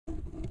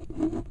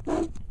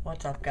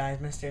What's up, guys?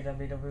 Mr.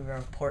 WWE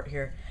Report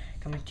here,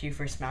 coming to you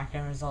for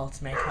Smackdown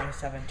Results, May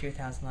 27,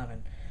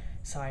 2011.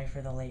 Sorry for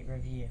the late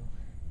review.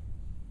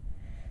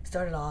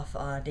 Started off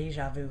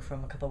deja vu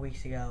from a couple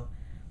weeks ago.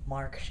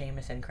 Mark,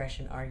 Sheamus, and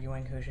Christian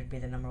arguing who should be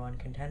the #1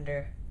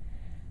 contender.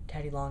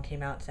 Teddy Long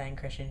came out saying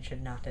Christian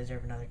should not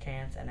deserve another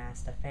chance and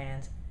asked the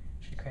fans,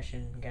 should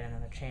Christian get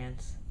another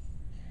chance?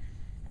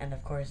 And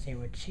of course they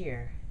would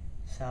cheer.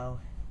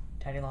 So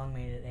Teddy Long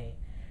made it a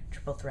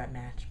triple threat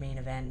match, main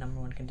event,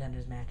 #1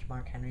 contenders match,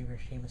 Mark Henry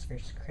vs. Sheamus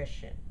vs.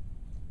 Christian.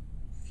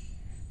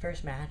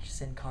 First match,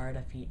 Sin Cara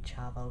defeat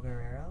Chavo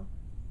Guerrero.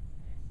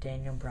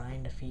 Daniel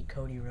Bryan defeat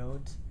Cody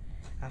Rhodes.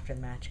 After the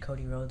match,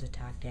 Cody Rhodes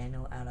attacked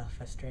Daniel out of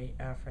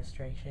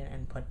frustration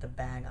and put the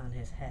bag on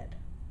his head.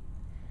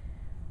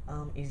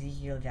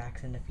 Ezekiel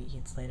Jackson defeat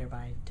Heath Slater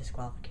by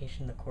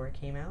disqualification. The Corre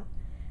came out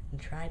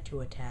and tried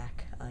to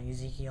attack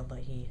Ezekiel, but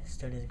he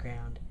stood his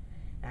ground,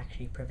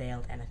 actually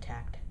prevailed and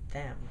attacked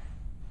them.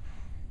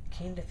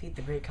 Kane defeat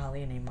the Great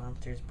Khali in a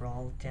Monsters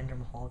Brawl. Jinder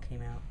Mahal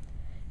came out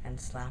and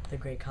slapped the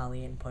Great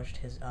Khali and pushed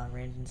his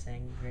Ranjin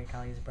Singh, Great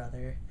Khali's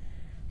brother.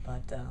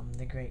 But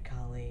the Great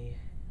Khali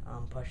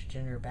pushed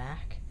Jinder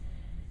back,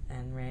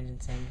 and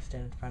Ranjin Singh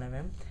stood in front of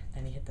him.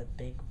 Then he hit the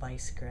big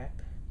vice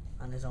grip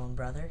on his own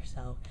brother,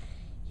 so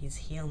he's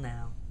heel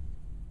now.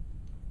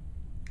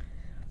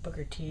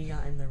 Booker T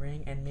got in the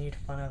ring and made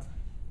fun of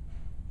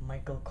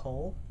Michael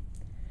Cole.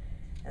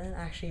 And then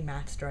actually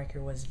Matt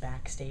Striker was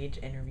backstage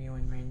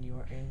interviewing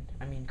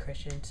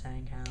Christian,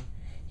 saying how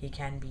he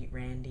can beat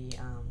Randy.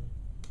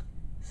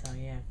 So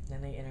yeah,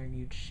 then they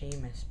interviewed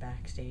Sheamus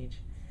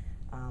backstage,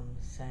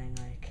 saying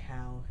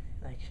how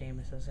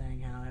Sheamus was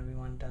saying how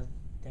everyone doesn't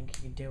think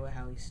he can do it,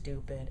 how he's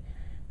stupid.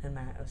 And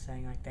Matt was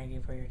saying thank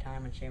you for your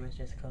time, and Sheamus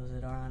just closed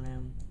the door on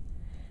him.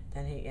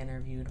 Then he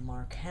interviewed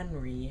Mark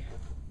Henry,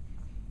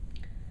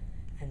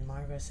 and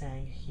Mark was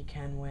saying he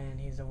can win,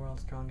 he's the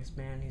world's strongest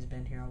man, he's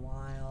been here a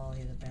while,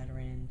 he's a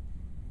veteran,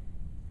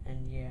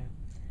 and yeah.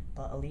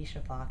 But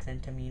Alicia Fox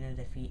and Tamina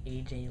defeat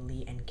AJ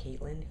Lee and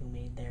Kaitlyn, who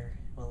made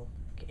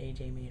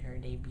AJ made her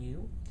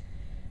debut,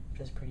 which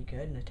was pretty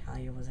good.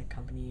 Natayla was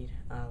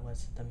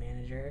was the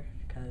manager,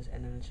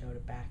 and then it showed a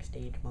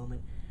backstage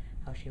moment,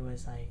 how she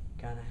was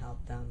gonna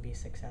help them be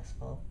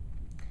successful.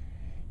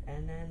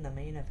 And then the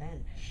main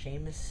event,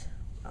 Sheamus,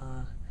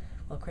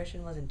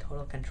 Christian was in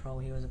total control,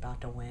 he was about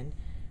to win,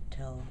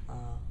 till,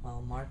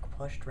 Mark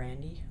pushed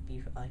Randy,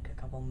 a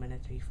couple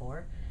minutes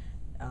before,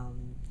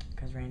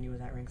 because Randy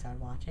was at ringside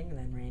watching, and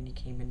then Randy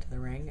came into the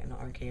ring and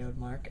RKO'd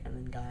Mark, and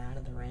then got out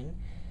of the ring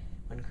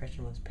when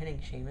Christian was pinning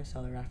Sheamus,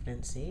 so the ref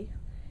didn't see.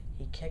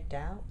 He kicked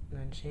out,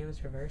 and then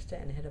Sheamus reversed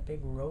it and hit a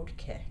big road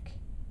kick.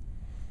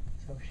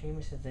 So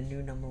Sheamus is the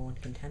new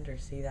 #1 contender.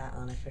 See that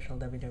on official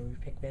WWE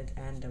pick vids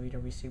and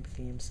WWE Super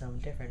Themes, some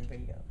different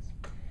videos.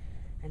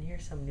 And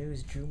here's some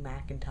news. Drew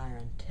McIntyre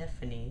and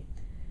Tiffany.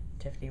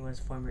 Tiffany was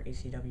former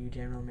ECW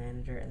general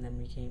manager and then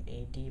became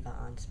a diva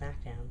on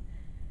Smackdown.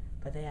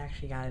 But they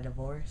actually got a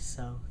divorce,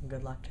 so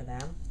good luck to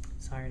them.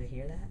 Sorry to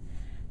hear that.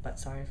 But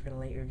sorry for the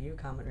late review.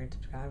 Comment, rate,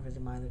 subscribe.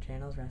 Visit my other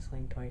channels,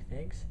 Wrestling Toy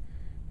Figs,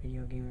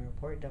 Video Gaming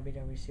Report,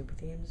 WWE Super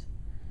Themes,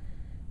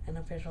 and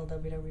official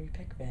WWE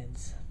pick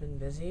vids. Been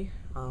busy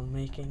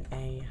making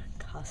a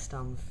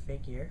custom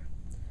figure,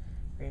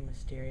 Rey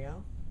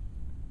Mysterio.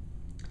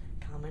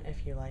 Comment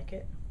if you like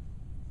it.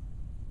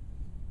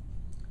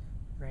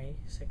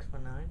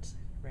 Ray619.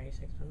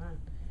 Ray619.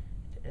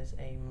 It is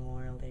a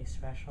Memorial Day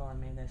special. I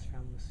made this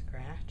from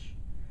scratch,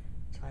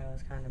 so I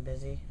was kind of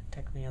busy. It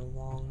took me a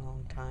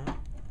long time.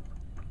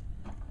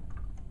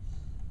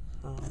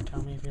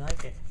 Tell me if you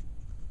like it.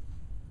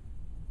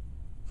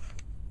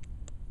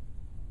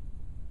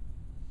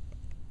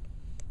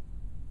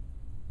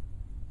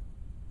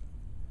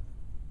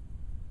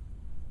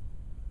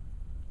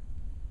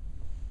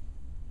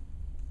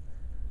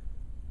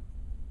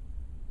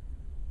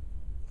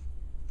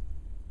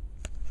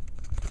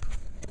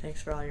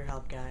 Thanks for all your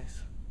help,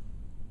 guys.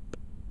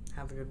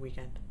 Have a good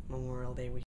weekend. Memorial Day weekend.